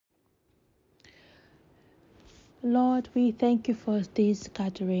Lord, we thank you for this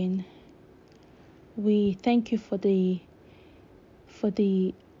gathering. We thank you for the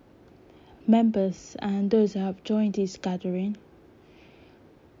members and those who have joined this gathering.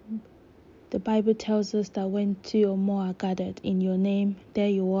 The Bible tells us that when two or more are gathered in your name, there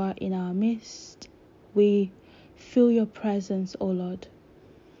you are in our midst. We feel your presence, O Lord.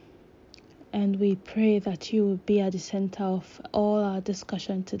 And we pray that you will be at the center of all our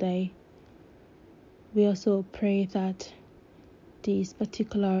discussion today. We also pray that this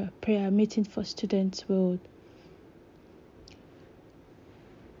particular prayer meeting for students will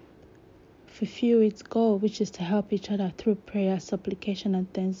fulfill its goal, which is to help each other through prayer, supplication,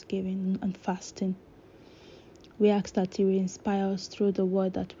 and thanksgiving and fasting. We ask that you will inspire us through the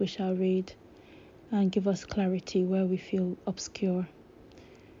word that we shall read and give us clarity where we feel obscure.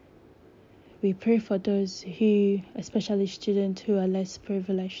 We pray for those who, especially students who are less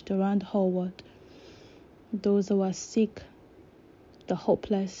privileged around the whole world, those who are sick, the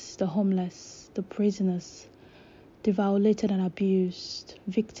hopeless, the homeless, the prisoners, the violated and abused,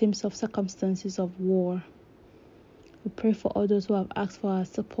 victims of circumstances of war. We pray for all those who have asked for our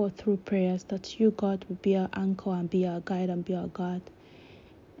support through prayers, that you, God, will be our anchor and be our guide and be our God,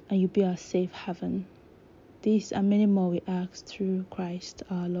 and you be our safe haven. These and many more we ask through Christ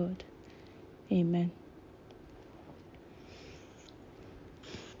our Lord. Amen.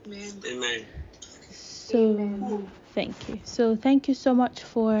 Amen. So, thank you. So, thank you so much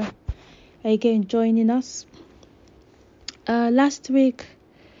for again joining us. Last week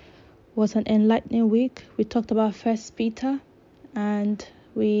was an enlightening week. We talked about First Peter, and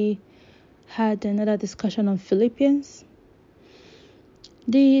we had another discussion on Philippians.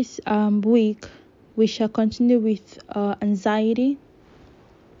 This week we shall continue with anxiety.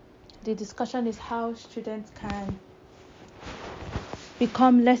 The discussion is how students can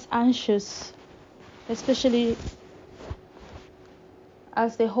become less anxious, especially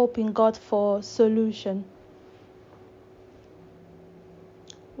as they hope in God for solution.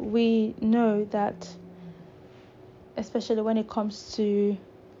 We know that, especially when it comes to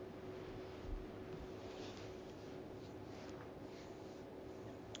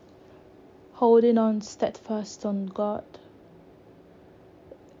holding on steadfast on God,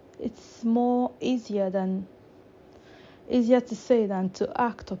 it's more easier to say than to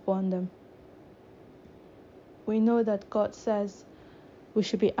act upon them. We know that God says we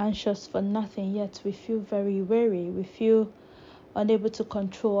should be anxious for nothing, yet we feel very weary. We feel unable to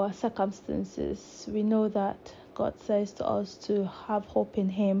control our circumstances. We know that God says to us to have hope in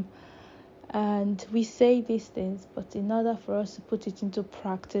Him, and we say these things, but in order for us to put it into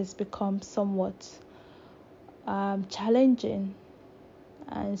practice becomes somewhat challenging,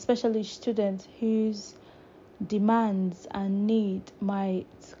 and especially students whose demands and need might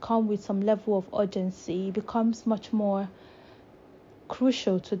come with some level of urgency. It becomes much more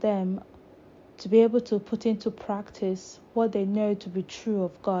crucial to them to be able to put into practice what they know to be true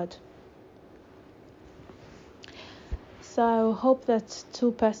of God. So I hope that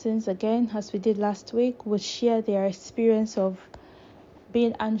two persons, again, as we did last week, would share their experience of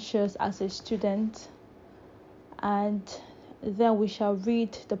being anxious as a student, and then we shall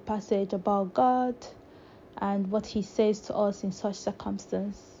read the passage about God and what He says to us in such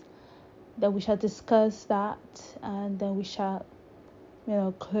circumstance. Then we shall discuss that, and then we shall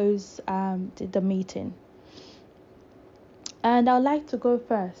close the meeting. And I'd like to go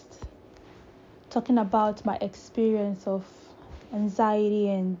first, talking about my experience of anxiety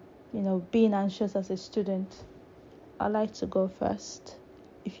and being anxious as a student. I'd like to go first,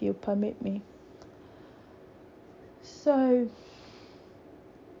 if you permit me. So,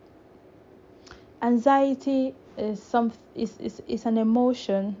 anxiety is an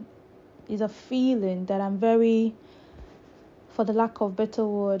emotion, is a feeling that I'm very, for the lack of better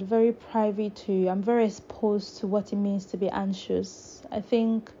word, very privy to. I'm very exposed to what it means to be anxious. I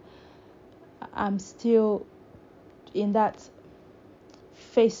think I'm still in that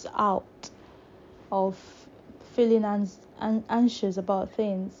phase out of feeling anxious about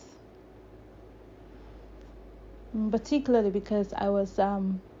things, particularly because I was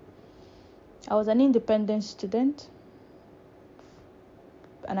an independent student,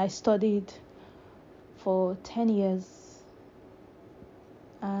 and I studied for 10 years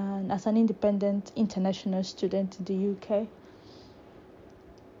and as an independent international student in the UK.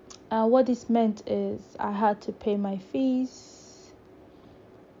 What this meant is I had to pay my fees,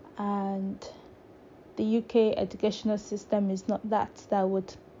 and the UK educational system is not that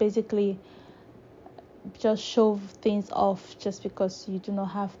would basically just shove things off just because you do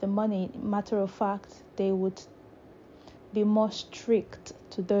not have the money. Matter of fact, they would be more strict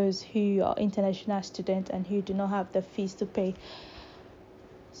to those who are international students and who do not have the fees to pay.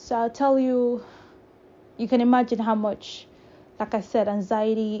 So I'll tell you, you can imagine how much, like I said,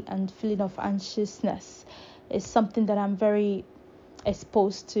 anxiety and feeling of anxiousness is something that I'm very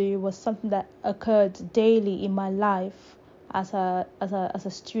exposed to. It was something that occurred daily in my life as a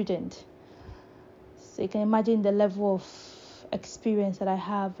student. So you can imagine the level of experience that I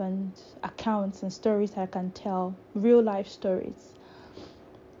have and accounts and stories that I can tell, real life stories.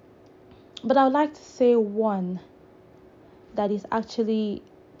 But I would like to say one that is actually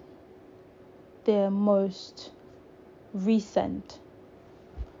the most recent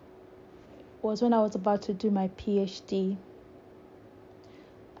was when I was about to do my PhD.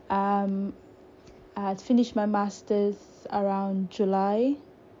 I had finished my master's around July,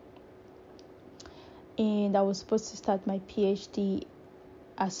 and I was supposed to start my PhD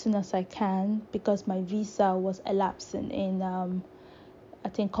as soon as I can because my visa was elapsing in I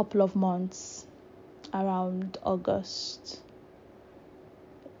think a couple of months, around August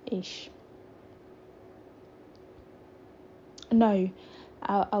ish. No,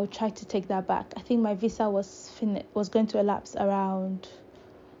 I'll try to take that back. I think my visa was going to elapse around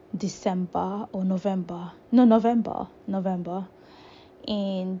December or November. No, November.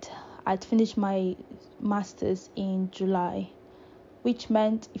 And I'd finished my master's in July, which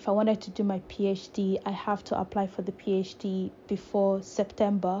meant if I wanted to do my PhD, I have to apply for the PhD before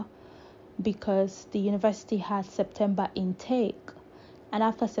September because the university had September intake. And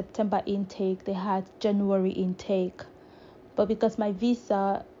after September intake, they had January intake. But because my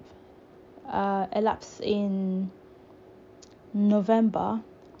visa elapsed in November,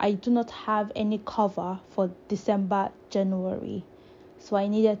 I do not have any cover for December, January. So I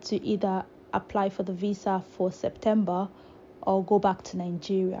needed to either apply for the visa for September or go back to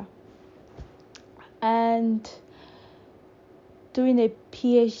Nigeria. And doing a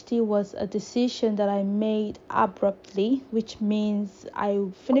PhD was a decision that I made abruptly, which means I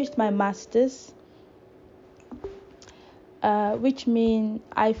finished my master's. And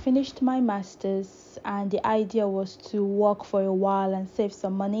the idea was to work for a while and save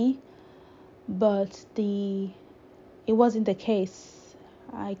some money, but it wasn't the case.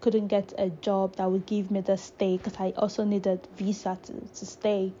 I couldn't get a job that would give me the stay because I also needed visa to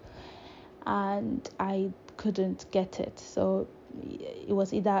stay, and I couldn't get it. So it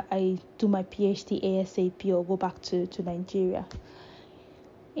was either I do my PhD ASAP or go back to Nigeria.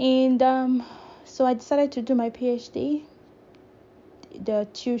 And so I decided to do my PhD. The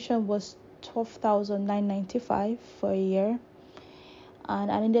tuition was 12,995 for a year, and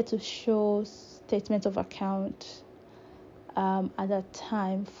I needed to show statement of account at that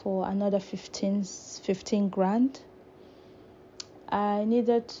time for another 15 grand. I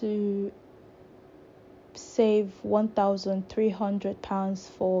needed to save £1,300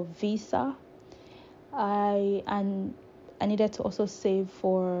 for visa. I needed to also save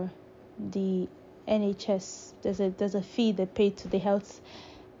for the NHS. There's a fee they pay to the health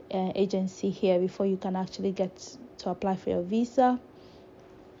agency here before you can actually get to apply for your visa.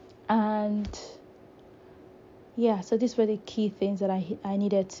 And yeah, so these were the key things that I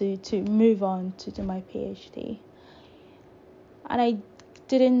needed to move on to do my PhD. And I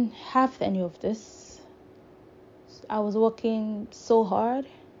didn't have any of this. I was working so hard.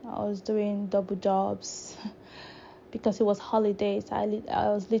 I was doing double jobs because it was holidays. I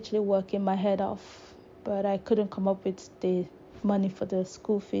was literally working my head off, but I couldn't come up with the money for the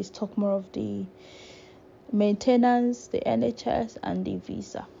school fees, talk more of the maintenance, the NHS, and the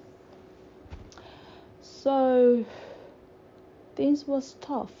visa. So things was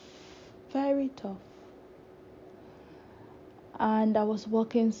tough, very tough. And I was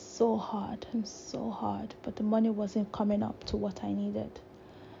working so hard, but the money wasn't coming up to what I needed.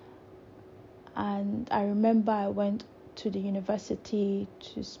 And I remember I went to the university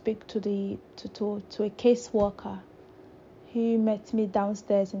to speak to a caseworker who met me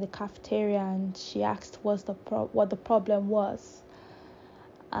downstairs in the cafeteria, and she asked what the problem was.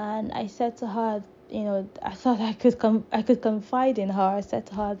 And I said to her, I thought I could confide in her. I said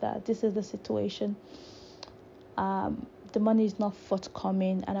to her that this is the situation. The money is not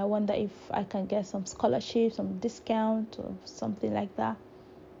forthcoming, and I wonder if I can get some scholarship, some discount, or something like that.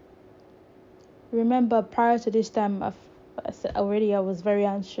 Remember, prior to this time, I was very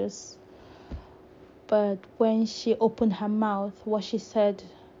anxious. But when she opened her mouth, what she said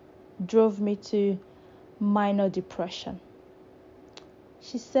drove me to minor depression.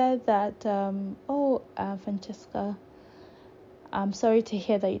 She said that, Francesca, I'm sorry to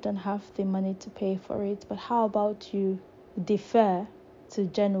hear that you don't have the money to pay for it, but how about you defer to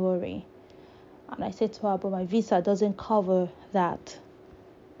January And I said to her, but my visa doesn't cover that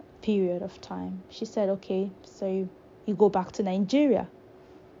period of time. She said, okay, so you go back to Nigeria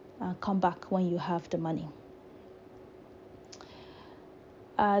and come back when you have the money.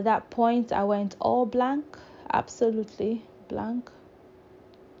 At that point, I went all blank, absolutely blank,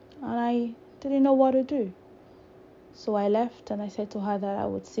 and I didn't know what to do. So I left and I said to her that I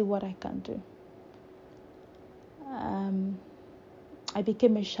would see what I can do. I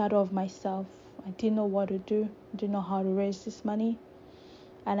became a shadow of myself. I didn't know what to do, didn't know how to raise this money,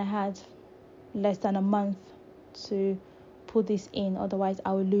 and I had less than a month to put this in, otherwise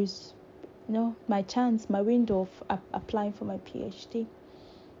I would lose, my chance, my window of applying for my PhD.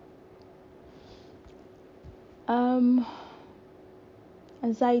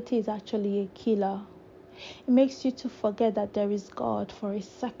 Anxiety is actually a killer. It makes you to forget that there is God for a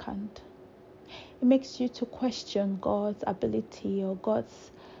second. It makes you to question God's ability or God's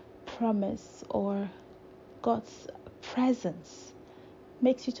promise or God's presence. It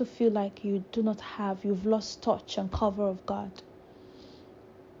makes you to feel like you've lost touch and cover of God.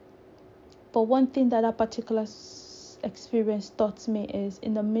 But one thing that particular experience taught me is,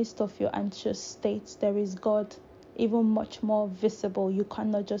 in the midst of your anxious state, there is God even much more visible. You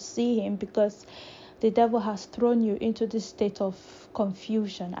cannot just see him because the devil has thrown you into this state of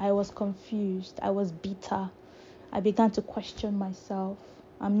confusion. I was confused. I was bitter. I began to question myself.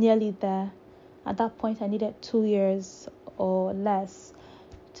 I'm nearly there. At that point, I needed 2 years or less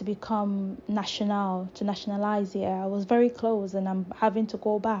to become to nationalize here. I was very close, and I'm having to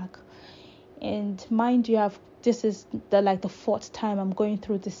go back. And mind you, this is the fourth time I'm going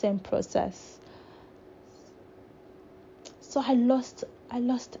through the same process. So I lost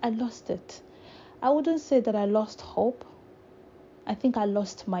it. I wouldn't say that I lost hope. I think I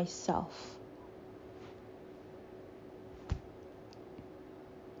lost myself.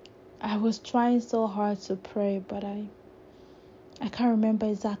 I was trying so hard to pray, but I can't remember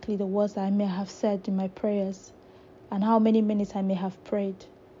exactly the words I may have said in my prayers and how many minutes I may have prayed,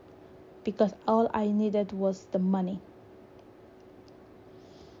 because all I needed was the money.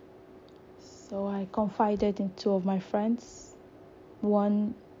 So I confided in 2 of my friends,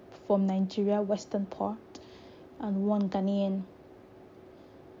 one from Nigeria, Western part, and one Ghanaian.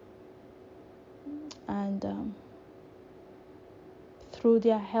 And through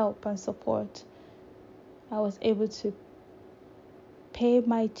their help and support, I was able to pay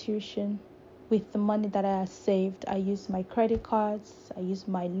my tuition with the money that I had saved. I used my credit cards, I used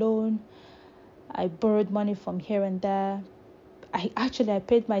my loan, I borrowed money from here and there. I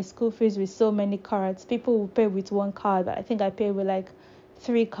paid my school fees with so many cards. People will pay with one card, but I think I paid with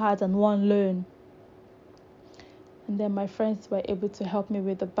 3 cards and 1 loan. And then my friends were able to help me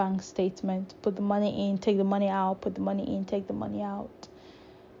with the bank statement, put the money in, take the money out, put the money in, take the money out.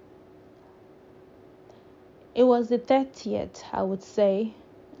 It was the 30th, I would say,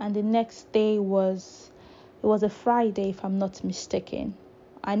 and the next day was a Friday, if I'm not mistaken.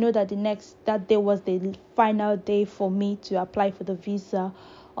 I know that that day was the final day for me to apply for the visa,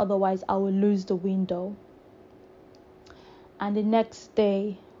 otherwise I would lose the window. And the next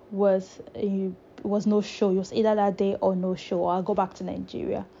day was no show. It was either that day or no show, or I'll go back to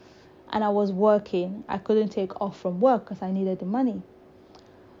Nigeria. And I was working. I couldn't take off from work because I needed the money.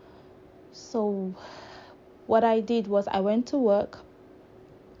 So what I did was I went to work,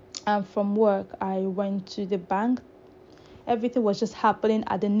 and from work I went to the bank. Everything was just happening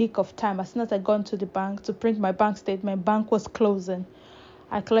at the nick of time. As soon as I got to the bank to print my bank statement, bank was closing.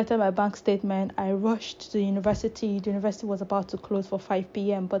 I collected my bank statement. I rushed to the university. The university was about to close for 5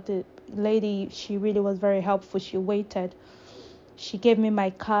 p.m. But the lady, she really was very helpful. She waited. She gave me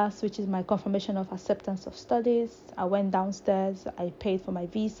my CAS, which is my confirmation of acceptance of studies. I went downstairs. I paid for my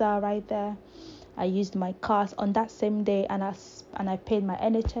visa right there. I used my CAS on that same day, and I paid my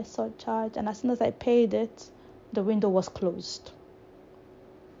NHS surcharge. And as soon as I paid it, the window was closed.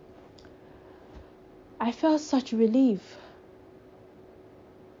 I felt such relief.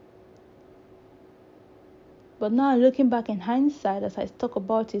 But now, looking back in hindsight, as I talk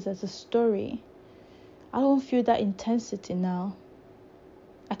about it as a story, I don't feel that intensity now.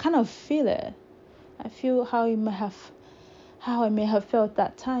 I kind of feel it. I feel how I may have felt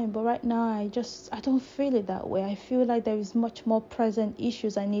that time, but right now I don't feel it that way. I feel like there is much more present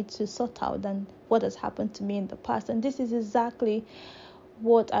issues I need to sort out than what has happened to me in the past. And this is exactly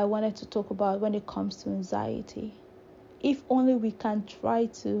what I wanted to talk about when it comes to anxiety. If only we can try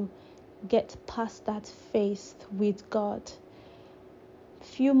to get past that phase with God,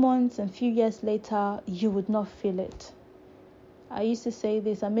 few months and few years later, you would not feel it. I used to say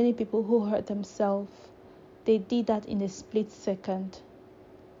this, and many people who hurt themselves, they did that in a split second.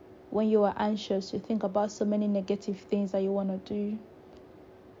 When you are anxious, you think about so many negative things that you want to do.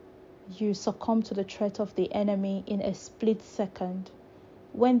 You succumb to the threat of the enemy in a split second.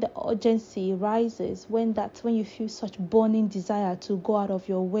 When the urgency rises, when you feel such burning desire to go out of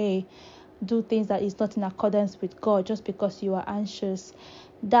your way, do things that is not in accordance with God just because you are anxious,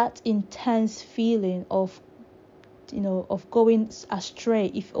 that intense feeling of going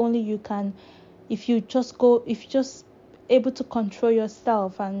astray, if you just able to control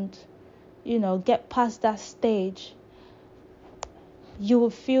yourself and get past that stage, you will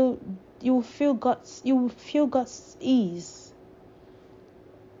feel God's ease.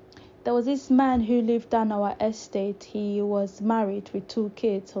 There was this man who lived on our estate. He was married with 2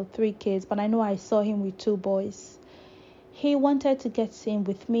 kids or 3 kids, but I know I saw him with 2 boys. He wanted to get in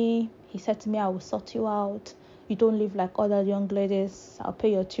with me. He said to me, I will sort you out. You don't live like other young ladies. I'll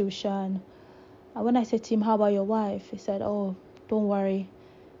pay your tuition. And when I said to him, how about your wife? He said, oh, don't worry.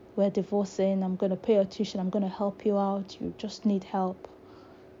 We're divorcing. I'm going to pay your tuition. I'm going to help you out. You just need help.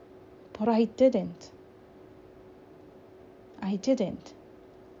 But I didn't.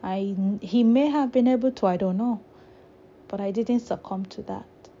 He may have been able to, I don't know. But I didn't succumb to that.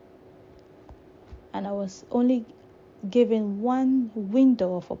 And I was only given one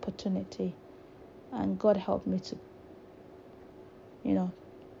window of opportunity. And God helped me to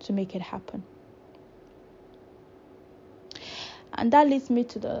make it happen. And that leads me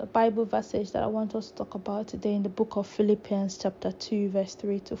to the Bible passage that I want us to talk about today in the book of Philippians chapter 2, verse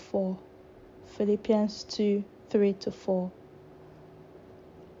 3 to 4. Philippians 2, 3 to 4.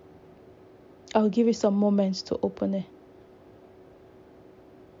 I'll give you some moments to open it.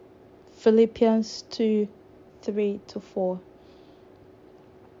 Philippians 2, 3 to 4.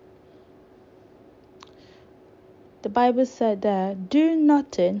 The Bible said there, do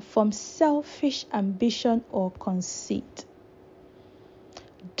nothing from selfish ambition or conceit.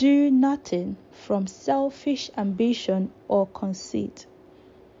 Do nothing from selfish ambition or conceit,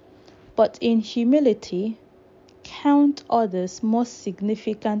 but in humility count others more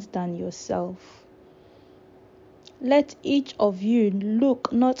significant than yourself. Let each of you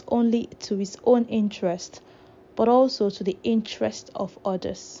look not only to his own interest, but also to the interest of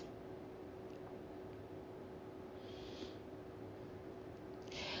others.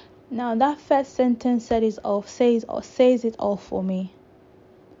 Now that first sentence says it all for me.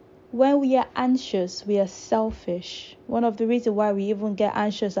 When we are anxious, we are selfish. One of the reasons why we even get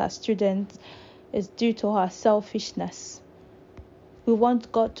anxious as students is due to our selfishness. We want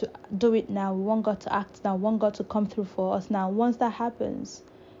God to do it now. We want God to act now. We want God to come through for us now. Once that happens,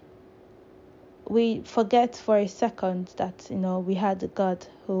 we forget for a second that we had a God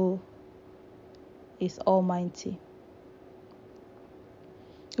who is almighty.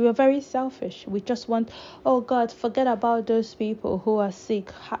 We are very selfish. We just want, oh God, forget about those people who are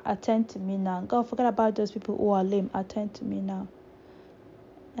sick. Attend to me now. God, forget about those people who are lame. Attend to me now.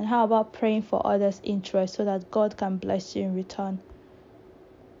 And how about praying for others' interests so that God can bless you in return?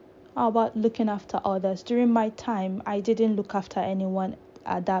 How about looking after others? During my time, I didn't look after anyone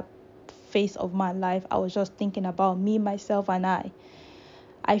at that phase of my life. I was just thinking about me, myself, and I.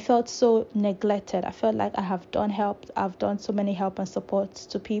 I felt so neglected. I felt like I've done so many help and support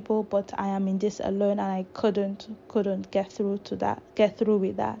to people, but I am in this alone, and I couldn't get through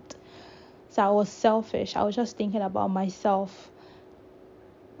with that. So I was selfish. I was just thinking about myself.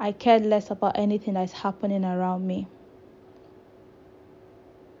 I cared less about anything that's happening around me.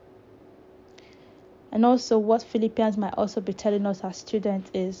 And also what Philippians might also be telling us as students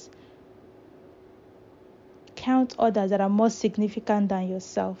is count others that are more significant than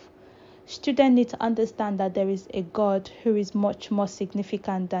yourself. Students need to understand that there is a God who is much more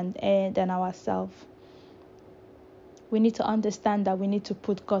significant than ourselves. We need to understand that we need to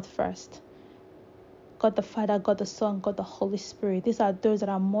put God first. God the Father, God the Son, God the Holy Spirit. These are those that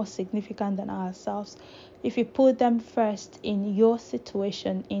are more significant than ourselves. If you put them first in your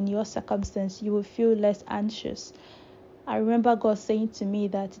situation, in your circumstance, you will feel less anxious. I remember God saying to me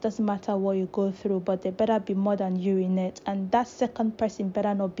that it doesn't matter what you go through, but there better be more than you in it. And that second person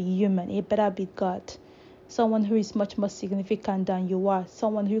better not be human. It better be God. Someone who is much more significant than you are.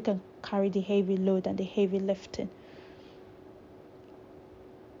 Someone who can carry the heavy load and the heavy lifting.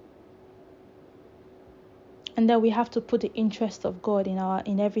 And then we have to put the interest of God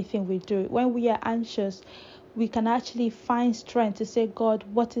in everything we do. When we are anxious, we can actually find strength to say, God,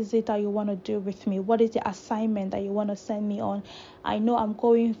 what is it that you want to do with me? What is the assignment that you want to send me on? I know I'm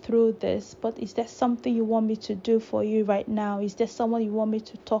going through this, but is there something you want me to do for you right now? Is there someone you want me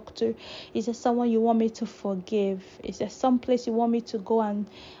to talk to? Is there someone you want me to forgive? Is there some place you want me to go and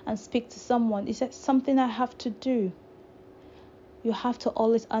speak to someone? Is there something I have to do? You have to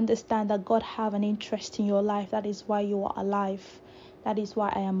always understand that God have an interest in your life. That is why you are alive. That is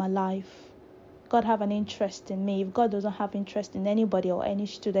why I am alive. God have an interest in me. If God doesn't have interest in anybody or any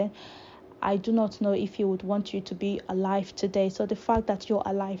student, I do not know if He would want you to be alive today. So the fact that you're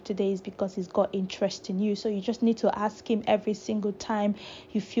alive today is because He's got interest in you. So you just need to ask Him every single time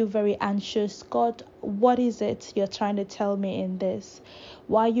you feel very anxious. God, what is it you're trying to tell me in this?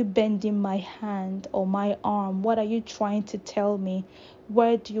 Why are you bending my hand or my arm? What are you trying to tell me?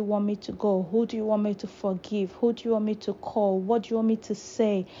 Where do you want me to go? Who do you want me to forgive? Who do you want me to call? What do you want me to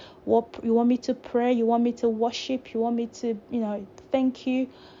say? What you want me to pray? You want me to worship? You want me to, thank you?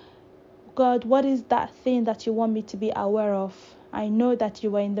 God, what is that thing that you want me to be aware of? I know that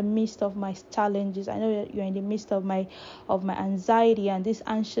you are in the midst of my challenges. I know that you're in the midst of my anxiety and this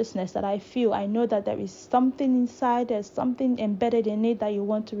anxiousness that I feel. I know that there is something inside, there's something embedded in it that you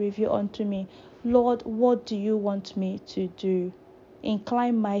want to reveal unto me. Lord, what do you want me to do?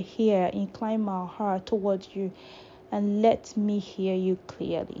 Incline my ear, incline my heart towards you, and let me hear you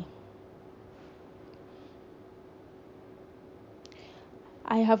clearly.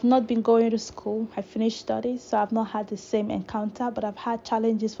 I have not been going to school. I finished studies, so I've not had the same encounter, but I've had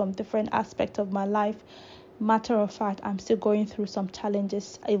challenges from different aspects of my life. Matter of fact, I'm still going through some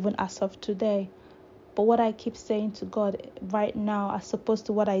challenges even as of today. But what I keep saying to God right now, as opposed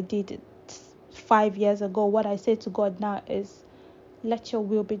to what I did 5 years ago, what I say to God now is, let your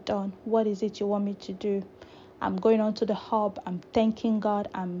will be done. What is it you want me to do? I'm going on to the hub. I'm thanking God.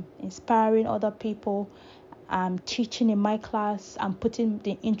 I'm inspiring other people. I'm teaching in my class. I'm putting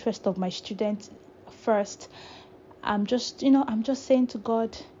the interest of my students first. I'm just saying to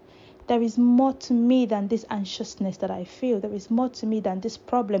God, there is more to me than this anxiousness that I feel. There is more to me than this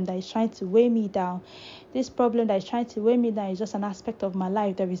problem that is trying to weigh me down. This problem that is trying to weigh me down is just an aspect of my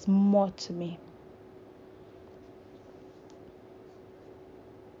life. There is more to me.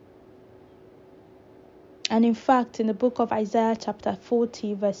 And in fact, in the book of Isaiah chapter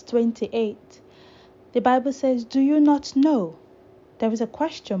 40, verse 28, the Bible says, do you not know? There is a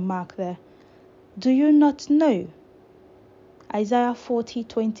question mark there. Do you not know? Isaiah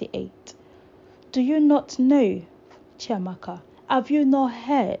 40:28. Do you not know, Chiamaka? Have you not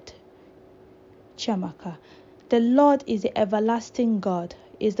heard, Chiamaka? The Lord is the everlasting God,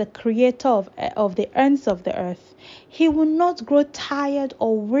 is the creator of the ends of the earth. He will not grow tired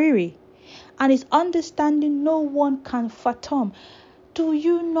or weary, and his understanding no one can fathom. Do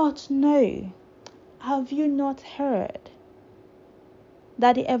you not know? Have you not heard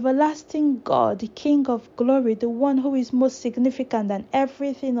that the everlasting God, the King of glory, the one who is most significant than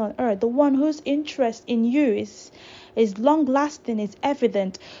everything on earth, the one whose interest in you is long lasting, is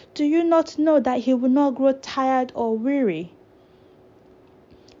evident, do you not know that he will not grow tired or weary?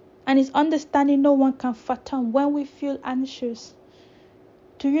 And his understanding no one can fathom. When we feel anxious,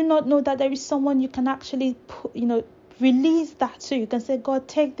 do you not know that there is someone you can actually release that to? You can say, God,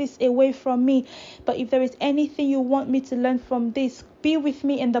 take this away from me, but if there is anything you want me to learn from this, be with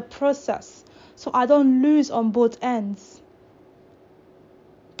me in the process so I don't lose on both ends.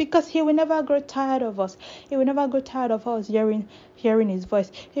 Because he will never grow tired of us. He will never grow tired of us hearing his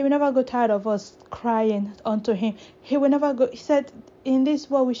voice. He will never grow tired of us crying unto him. He will never go. He said, in this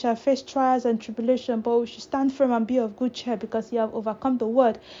world we shall face trials and tribulation, but we should stand firm and be of good cheer because you have overcome the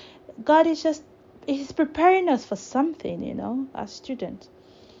world. God is He's preparing us for something, as students.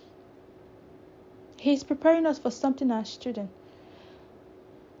 He's preparing us for something as students.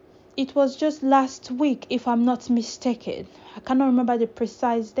 It was just last week, if I'm not mistaken. I cannot remember the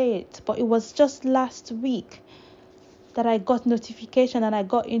precise date, but it was just last week that I got notification and I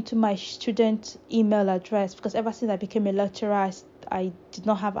got into my student email address, because ever since I became a lecturer, I did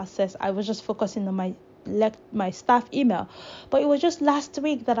not have access. I was just focusing on my staff email. But it was just last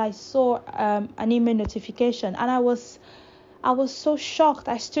week that I saw an email notification, and I was so shocked.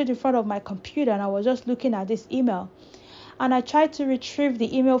 I stood in front of my computer and I was just looking at this email. And I tried to retrieve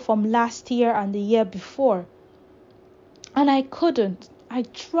the email from last year and the year before. And I couldn't. I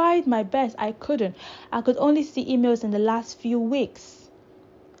tried my best. I couldn't. I could only see emails in the last few weeks.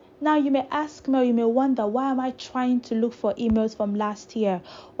 Now you may ask me, or you may wonder, why am I trying to look for emails from last year?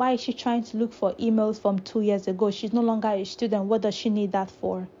 Why is she trying to look for emails from 2 years ago? She's no longer a student. What does she need that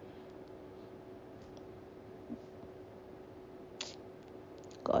for?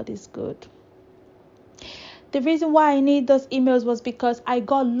 God is good. The reason why I need those emails was because I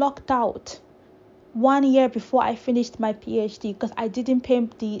got locked out 1 year before I finished my PhD because I didn't pay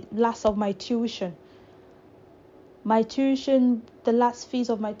the last of my tuition. The last fees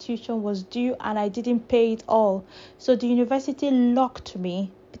of my tuition was due and I didn't pay it all. So the university locked me.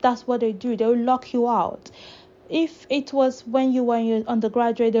 That's what they do. They'll lock you out. If it was when you were in your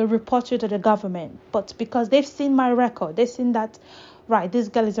undergraduate, they'll report you to the government. But because they've seen my record, they've seen that, right, this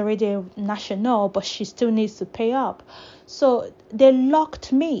girl is already a national, but she still needs to pay up. So they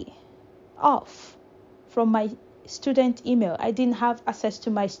locked me off from my student email. I didn't have access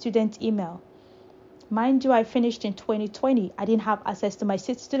to my student email. Mind you, I finished in 2020. I didn't have access to my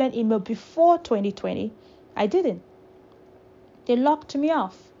student email before 2020. I didn't. They locked me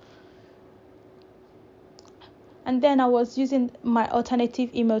off. And then I was using my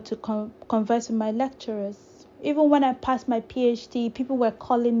alternative email to converse with my lecturers. Even when I passed my PhD, people were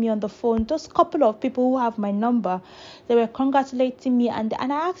calling me on the phone. Those couple of people who have my number, they were congratulating me. And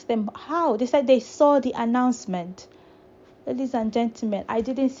I asked them how. They said they saw the announcement. Ladies and gentlemen, I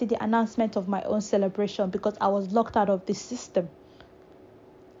didn't see the announcement of my own celebration because I was locked out of the system.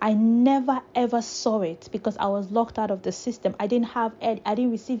 I never ever saw it because I was locked out of the system. I didn't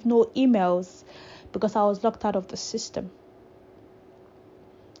receive no emails because I was locked out of the system.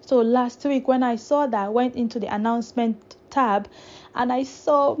 So last week when I saw that, I went into the announcement tab and I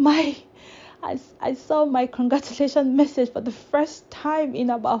saw my congratulations message for the first time in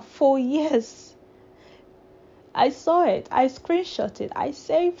about 4 years. I saw it, I screenshot it, I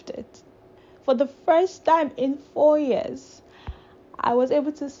saved it. For the first time in 4 years, I was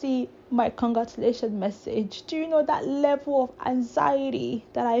able to see my congratulations message. Do you know that level of anxiety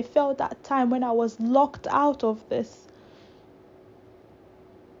that I felt that time when I was locked out of this?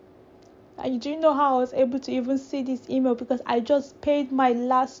 And do you know how I was able to even see this email? Because I just paid my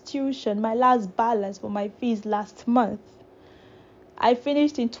last tuition, my last balance for my fees last month. I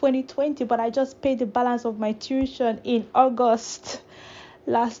finished in 2020, but I just paid the balance of my tuition in August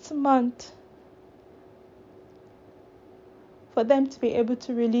last month. For them to be able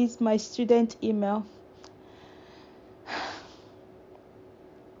to release my student email.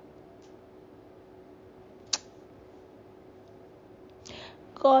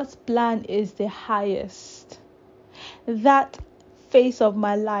 God's plan is the highest. That phase of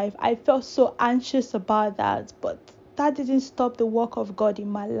my life, I felt so anxious about that, but that didn't stop the work of God in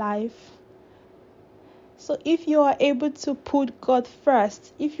my life. So if you are able to put God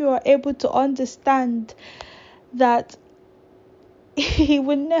first, if you are able to understand that He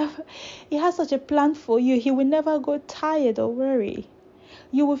has such a plan for you, He will never go tired or weary.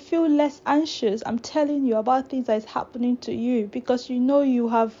 You will feel less anxious, I'm telling you, about things that is happening to you, because you know you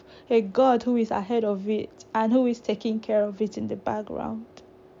have a God who is ahead of it and who is taking care of it in the background.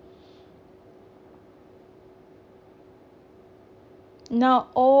 Now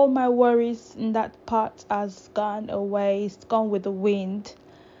all my worries in that part has gone away. It's gone with the wind.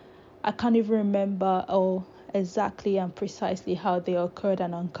 I can't even remember exactly and precisely how they occurred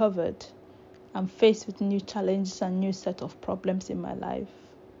and uncovered. I'm faced with new challenges and new set of problems in my life.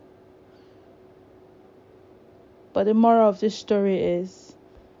 But the moral of this story is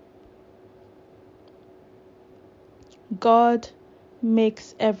God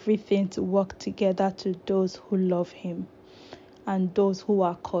makes everything to work together to those who love Him and those who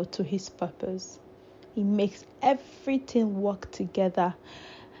are called to His purpose. He makes everything work together.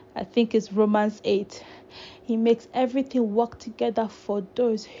 I think it's Romans 8. He makes everything work together for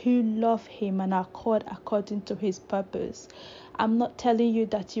those who love Him and are called according to His purpose. I'm not telling you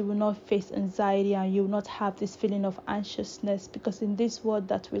that you will not face anxiety and you will not have this feeling of anxiousness, because in this world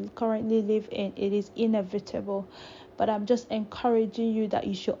that we currently live in, it is inevitable. But I'm just encouraging you that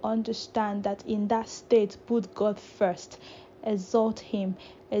you should understand that in that state, put God first. Exalt Him,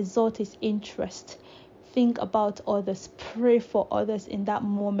 exalt His interest. Think about others, pray for others in that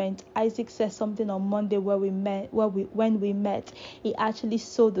moment. Isaac said something on Monday when we met. He actually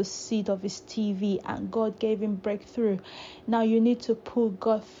sowed the seed of his TV and God gave him breakthrough. Now you need to put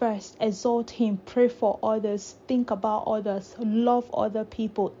God first, exalt Him, pray for others, think about others, love other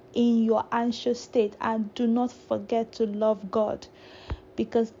people in your anxious state, and do not forget to love God.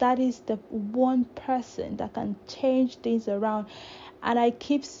 Because that is the one person that can change things around. And I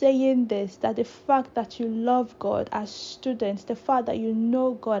keep saying this, that the fact that you love God as students, the fact that you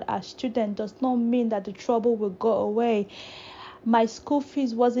know God as students, does not mean that the trouble will go away. My school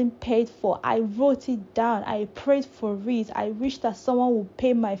fees wasn't paid for. I wrote it down. I prayed for it. I wish that someone would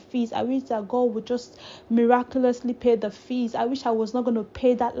pay my fees. I wish that God would just miraculously pay the fees. I wish I was not going to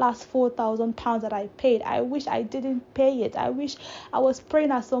pay that last £4,000 that I paid. I wish I didn't pay it. I wish I was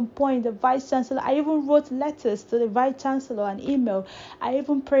praying at some point. The Vice Chancellor, I even wrote letters to the Vice Chancellor and email. I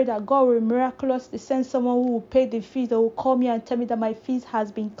even prayed that God will miraculously send someone who will pay the fees, or will call me and tell me that my fees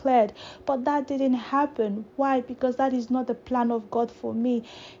has been cleared. But that didn't happen. Why? Because that is not the plan plan of God for me.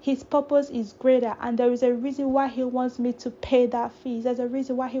 His purpose is greater, and there is a reason why he wants me to pay that fee. There's a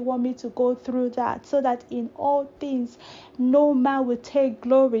reason why he wants me to go through that, so that in all things no man will take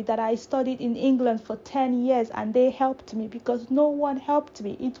glory that I studied in England for 10 years and they helped me, because no one helped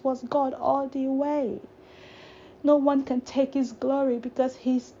me. It was God all the way. No one can take his glory, because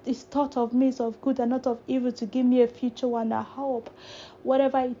his thought of me is of good and not of evil, to give me a future and a hope.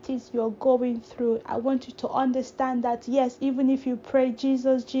 Whatever it is you're going through, I want you to understand that, yes, even if you pray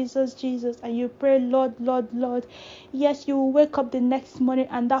Jesus, Jesus, Jesus, and you pray Lord, Lord, Lord, yes, you will wake up the next morning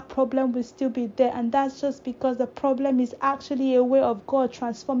and that problem will still be there. And that's just because the problem is actually a way of God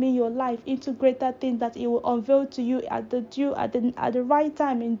transforming your life into greater things that he will unveil to you at the right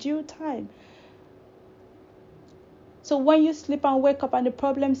time, in due time. So when you sleep and wake up and the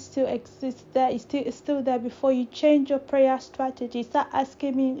problem still exists there, it's still there, before you change your prayer strategy, start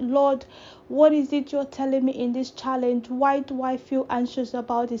asking me, Lord, what is it you're telling me in this challenge? Why do I feel anxious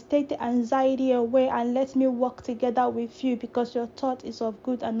about this? Take the anxiety away and let me work together with you, because your thought is of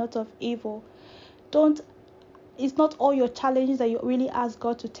good and not of evil. It's not all your challenges that you really ask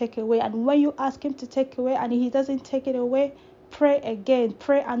God to take away. And when you ask him to take away and he doesn't take it away, pray again.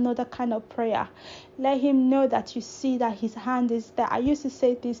 Pray another kind of prayer. Let him know that you see that his hand is there. I used to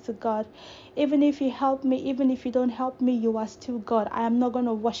say this to God: even if you help me, even if you don't help me, you are still God. I am not going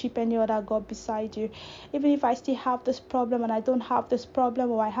to worship any other God beside you. Even if I still have this problem and I don't have this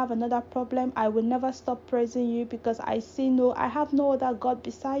problem, or I have another problem, I will never stop praising you, because I have no other God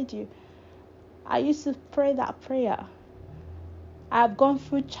beside you. I used to pray that prayer. I've gone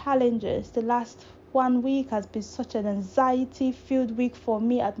through challenges. The last 1 week has been such an anxiety-filled week for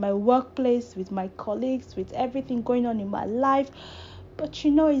me, at my workplace, with my colleagues, with everything going on in my life. But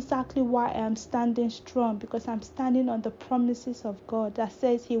you know exactly why I am standing strong, because I'm standing on the promises of God that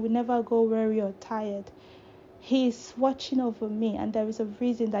says he will never go weary or tired. He is watching over me, and there is a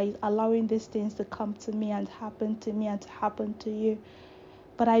reason that he's allowing these things to come to me and happen to me and to happen to you.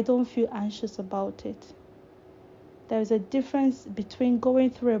 But I don't feel anxious about it. There is a difference between going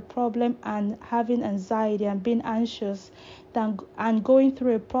through a problem and having anxiety and being anxious, and going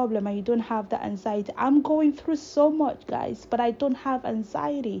through a problem and you don't have the anxiety. I'm going through so much, guys, but I don't have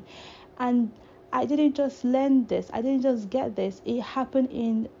anxiety. And I didn't just learn this. I didn't just get this. It happened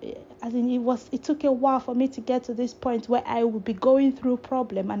it took a while for me to get to this point where I will be going through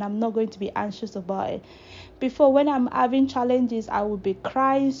problem and I'm not going to be anxious about it. Before, when I'm having challenges, I would be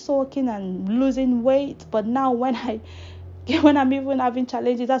crying, sulking, and losing weight. But now when I'm even having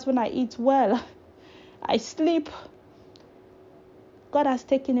challenges, that's when I eat well. I sleep. God has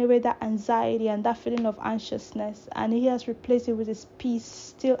taken away that anxiety and that feeling of anxiousness, and he has replaced it with his peace,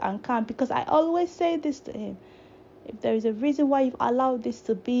 still and calm. Because I always say this to him: if there is a reason why you've allowed this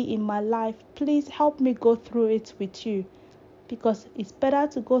to be in my life, please help me go through it with you. Because it's better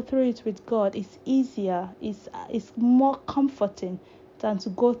to go through it with God. It's easier, it's more comforting than to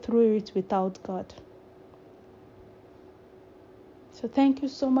go through it without God. So thank you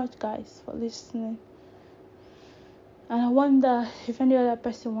so much, guys, for listening. And I wonder if any other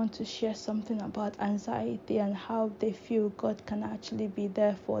person wants to share something about anxiety and how they feel God can actually be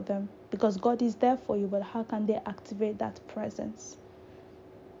there for them. Because God is there for you, but how can they activate that presence?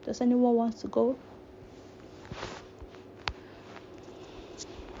 Does anyone want to go?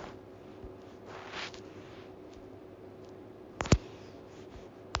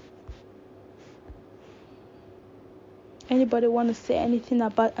 Anybody want to say anything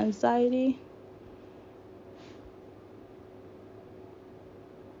about anxiety?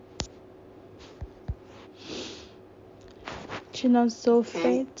 Chinonso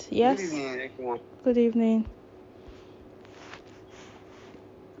Faith, yes. Good evening, everyone. Good evening.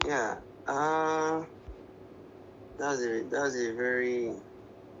 Yeah, that's a very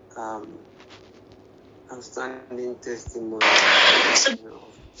outstanding testimony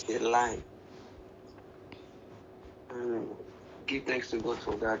of a line, and give thanks to God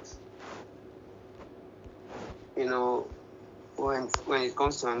for that. You know, when it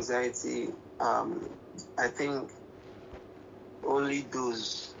comes to anxiety, I think only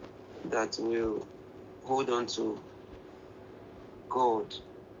those that will hold on to God,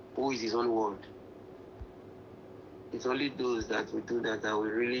 who is his own word, it's only those that will do that will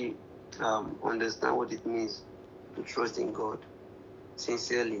really understand what it means to trust in God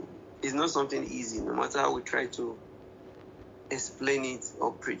sincerely. It's not something easy, no matter how we try to explain it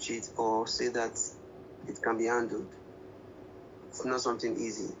or preach it or say that it can be handled. It's not something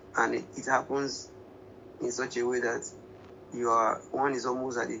easy, and it happens in such a way that one is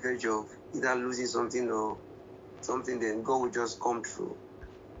almost at the verge of either losing something or something, then God will just come through.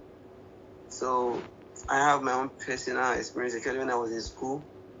 So I have my own personal experience, especially when I was in school.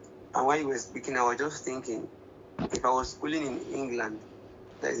 And while you were speaking, I was just thinking, if I was schooling in England,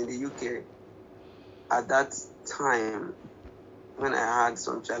 that is in the UK, at that time, when I had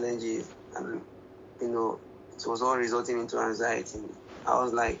some challenges and, it was all resulting into anxiety, I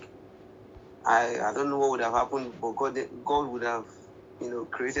was like, I don't know what would have happened, but God would have,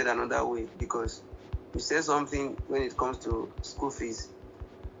 created another way, because you said something when it comes to school fees,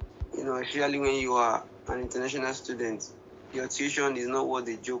 especially when you are an international student, your tuition is not what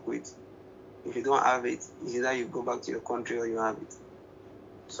they joke with. If you don't have it, it's either you go back to your country or you have it.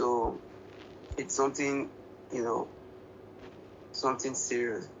 So it's something, something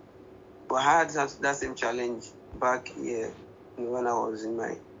serious. But I had that same challenge back here, when I was in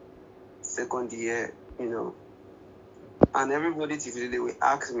my second year, and everybody today they will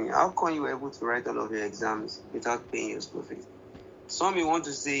ask me, how come you were able to write all of your exams without paying your school fees? Some may want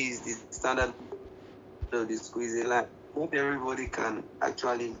to say is the standard of the school is a lie. Not everybody can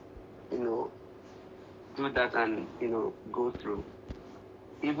actually, do that and, go through.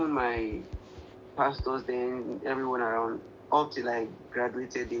 Even my pastors, then everyone around, up till I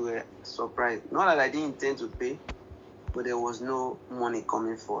graduated, they were surprised. Not that I didn't intend to pay, but there was no money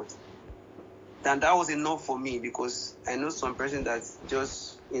coming forth. And that was enough for me, because I know some person that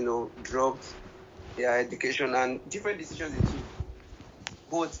just, dropped their education and different decisions they took.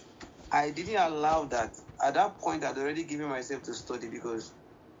 But I didn't allow that. At that point, I'd already given myself to study, because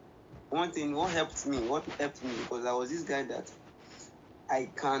what helped me, because I was this guy that I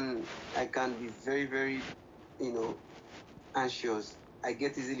can be very, very, anxious. I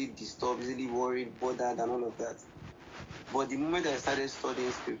get easily disturbed, easily worried, bothered, and all of that. But the moment I started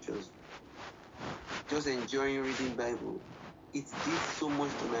studying scriptures, just enjoying reading Bible, it did so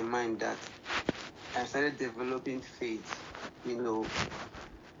much to my mind that I started developing faith.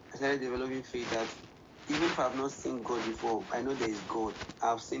 I started developing faith that even if I've not seen God before, I know there is God.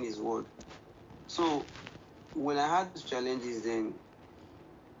 I've seen His word. So when I had these challenges, then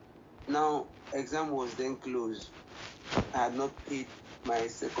now exam was then closed. I had not paid my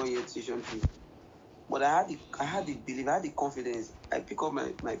second year tuition fee, but I had the belief, I had the confidence. I pick up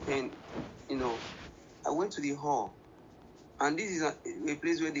my pen, I went to the hall, and this is a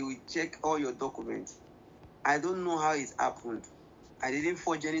place where they will check all your documents. I don't know how it happened. I didn't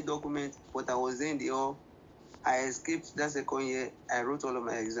forge any document, but I was there in the hall. I escaped that second year. I wrote all of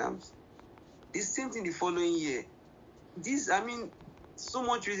my exams. The same thing the following year. So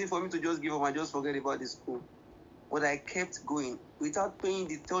much reason for me to just give up and just forget about the school. But I kept going without paying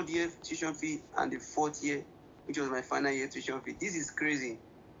the third year tuition fee and the fourth year, which was my final year tuition fee. This is crazy.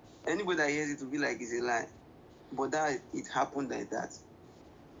 Anybody that hears it will be like it's a lie. But it happened like that.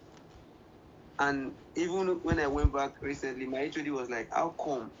 And even when I went back recently, my HOD was like, how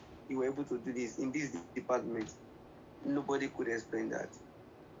come you were able to do this in this department? Nobody could explain that.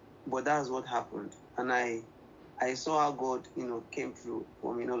 But that's what happened. And I saw how God, came through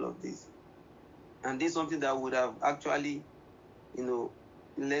for me in all of this. And this is something that would have actually,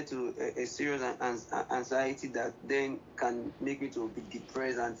 led to a serious anxiety that then can make me to be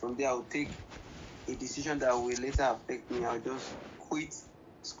depressed. And from there, I'll take a decision that will later affect me. I'll just quit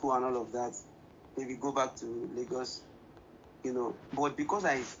school and all of that. Maybe go back to Lagos, But because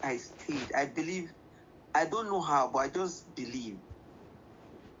I stayed, I believe, I don't know how, but I just believe.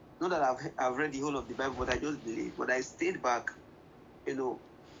 Not that I've read the whole of the Bible, but I just believe. But I stayed back,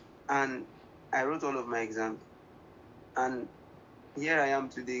 and I wrote all of my exams. And here I am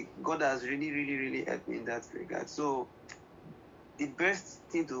today. God has really, really, really helped me in that regard. So the best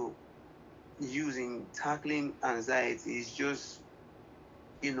thing to use in tackling anxiety is just,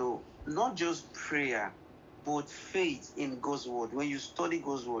 not just prayer, but faith in God's word. When you study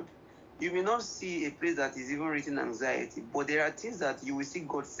God's word, you may not see a place that is even written anxiety, but there are things that you will see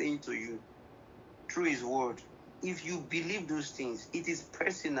God saying to you through His word. If you believe those things, it is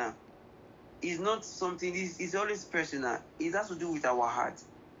personal. It's not something, it's always personal. It has to do with our heart.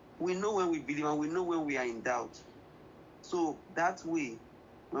 We know when we believe and we know when we are in doubt. So that way,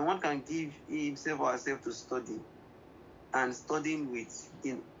 when one can give himself or herself to study, and studying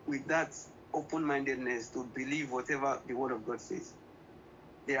with that open-mindedness to believe whatever the word of God says,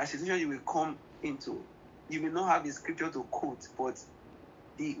 there are situations you will come into. You may not have the scripture to quote, but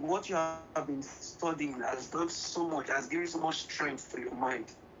what you have been studying has done so much, has given so much strength to your mind,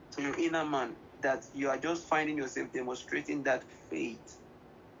 to your inner man, that you are just finding yourself demonstrating that faith,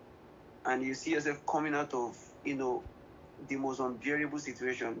 and you see yourself coming out of the most unbearable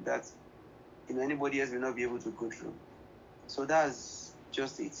situation that anybody else will not be able to go through. So that's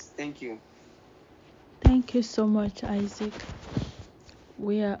just it. Thank you. Thank you so much, Isaac.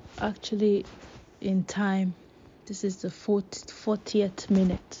 We are actually in time. This is the 40th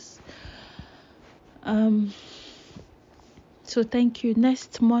minute. So thank you.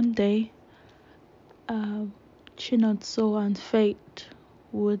 Next Monday, Chinonso and Faith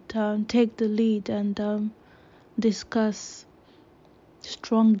would take the lead and discuss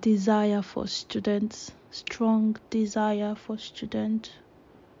strong desire for students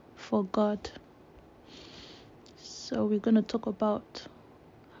for God. So we're going to talk about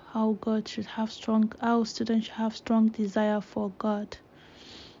how students should have strong desire for God.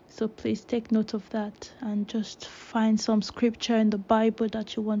 So please take note of that and just find some scripture in the Bible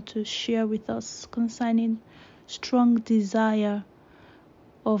that you want to share with us concerning strong desire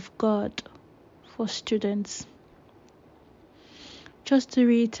of God for students. Just to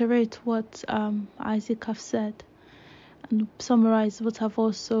reiterate what Isaac have said and summarize what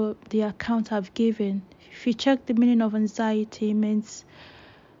the account I've given. If you check the meaning of anxiety, it means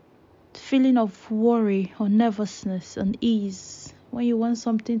feeling of worry or nervousness, unease. When you want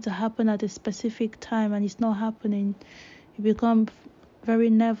something to happen at a specific time and it's not happening, you become very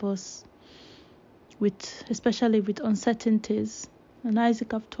nervous, especially with uncertainties. And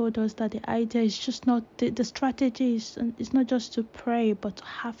Isaac have told us that the idea is just not, the strategy is not just to pray, but to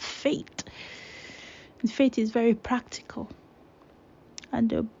have faith. And faith is very practical. And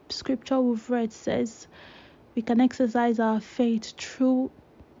the scripture we've read says we can exercise our faith through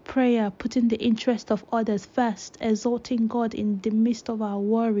prayer, putting the interest of others first, exalting God in the midst of our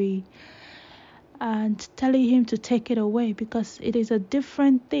worry, and telling Him to take it away, because it is a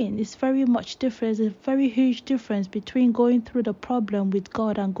different thing. It's very much different. There's a very huge difference between going through the problem with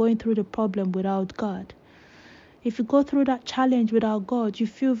God and going through the problem without God. If you go through that challenge without God, you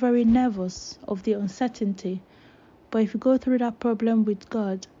feel very nervous of the uncertainty. But if you go through that problem with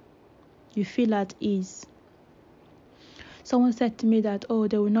God, you feel at ease. Someone said to me that,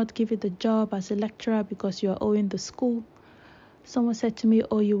 they will not give you the job as a lecturer because you are owing the school. Someone said to me,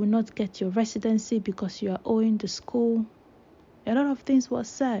 you will not get your residency because you are owing the school. A lot of things were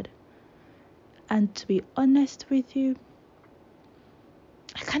said. And to be honest with you,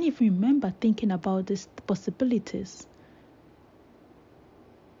 I can't even remember thinking about these possibilities.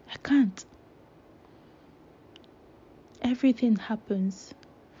 I can't. Everything happens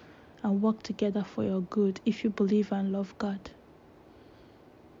and work together for your good if you believe and love God.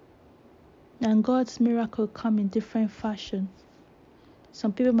 And God's miracle come in different fashion.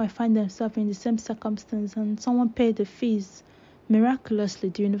 Some people might find themselves in the same circumstance and someone paid the fees miraculously.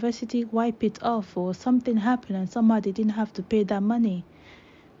 The university wipe it off, or something happened and somehow they didn't have to pay that money.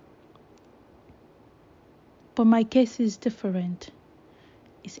 But my case is different.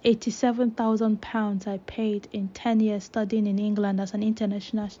 It's £87,000 I paid in 10 years studying in England as an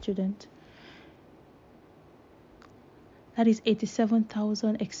international student. That is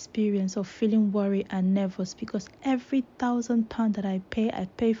 87,000 experience of feeling worried and nervous, because every £1,000 that I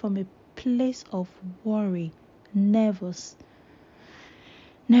pay from a place of worry, nervousness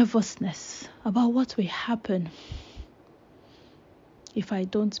about what will happen if I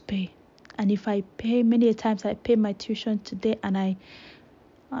don't pay. And if I pay, many times I pay my tuition today and I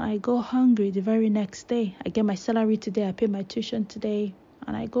go hungry the very next day. I get my salary today, I pay my tuition today,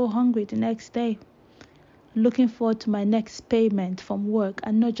 and I go hungry the next day, looking forward to my next payment from work.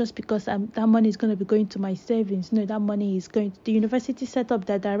 And not just because that money is going to be going to my savings. No, that money is going to the university. Set up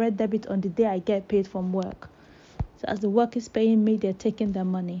their direct debit on the day I get paid from work. So as the work is paying me, they're taking their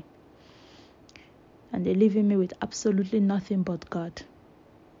money. And they're leaving me with absolutely nothing but God.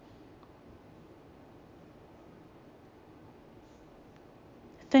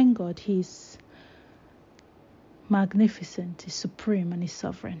 Thank God He's magnificent, He's supreme, and He's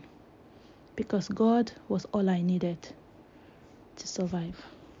sovereign. Because God was all I needed to survive.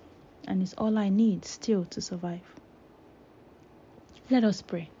 And it's all I need still to survive. Let us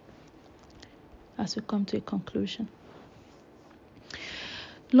pray as we come to a conclusion.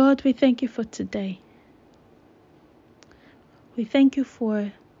 Lord, we thank you for today. We thank you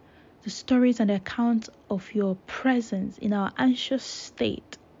for the stories and the accounts of your presence in our anxious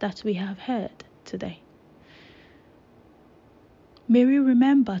state that we have heard today. May we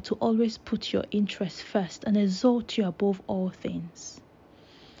remember to always put your interests first and exalt you above all things.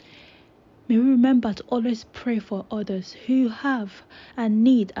 May we remember to always pray for others who have and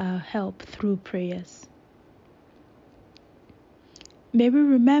need our help through prayers. May we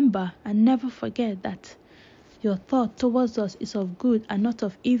remember and never forget that your thought towards us is of good and not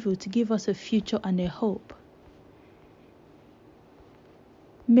of evil, to give us a future and a hope.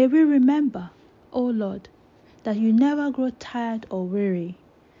 May we remember, O Lord, that you never grow tired or weary,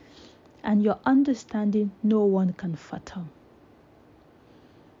 and your understanding no one can fathom.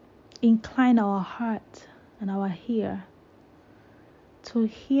 incline our heart and our ear to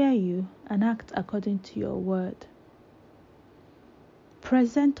hear you and act according to your word.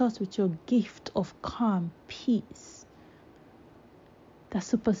 Present us with your gift of calm, peace that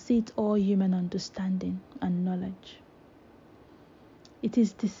supersedes all human understanding and knowledge. It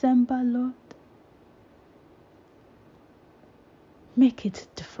is December, Lord. Make it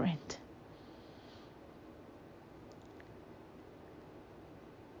different.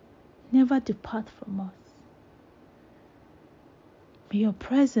 Never depart from us. May your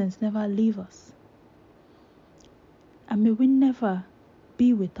presence never leave us. And may we never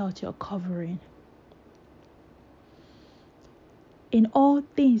be without your covering. In all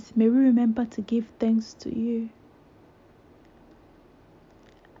things, may we remember to give thanks to you.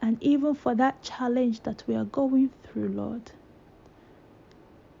 And even for that challenge that we are going through, Lord,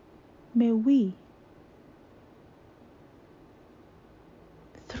 may we,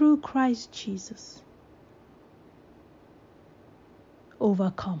 through Christ Jesus,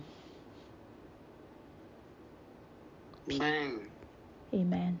 overcome. Amen.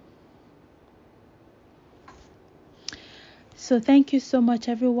 Amen. So thank you so much,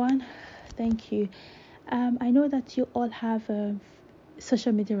 everyone. Thank you. I know that you all have a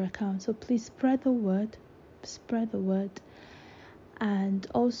social media account, so please spread the word. Spread the word. And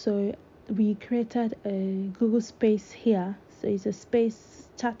also, we created a Google Space here, so it's a space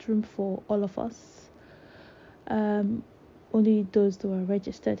chat room for all of us. Only those who are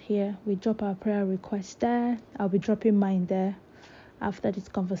registered here. We drop our prayer requests there. I'll be dropping mine there after this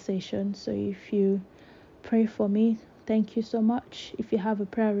conversation. So if you pray for me, thank you so much. If you have a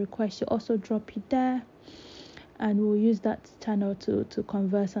prayer request, you also drop it there, and we'll use that channel to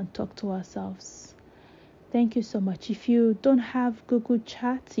converse and talk to ourselves. Thank you so much. If you don't have Google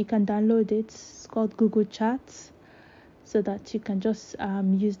Chat, you can download it. It's called Google Chat, so that you can just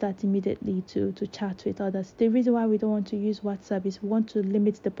use that immediately to chat with others. The reason why we don't want to use WhatsApp is we want to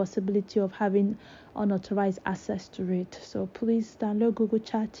limit the possibility of having unauthorized access to it. So please download Google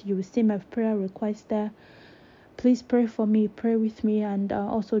Chat. You will see my prayer request there. Please pray for me, pray with me, and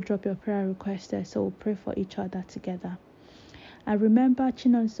also drop your prayer request there, so we'll pray for each other together. And remember,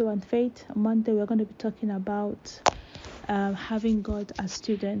 Chinonso and Faith, on Monday we're going to be talking about having God as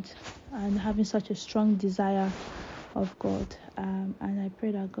student and having such a strong desire of God. And I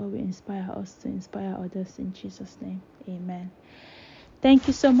pray that God will inspire us to inspire others in Jesus' name. Amen. Thank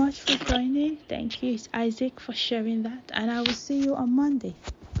you so much for joining. Thank you, Isaac, for sharing that. And I will see you on Monday.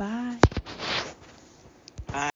 Bye.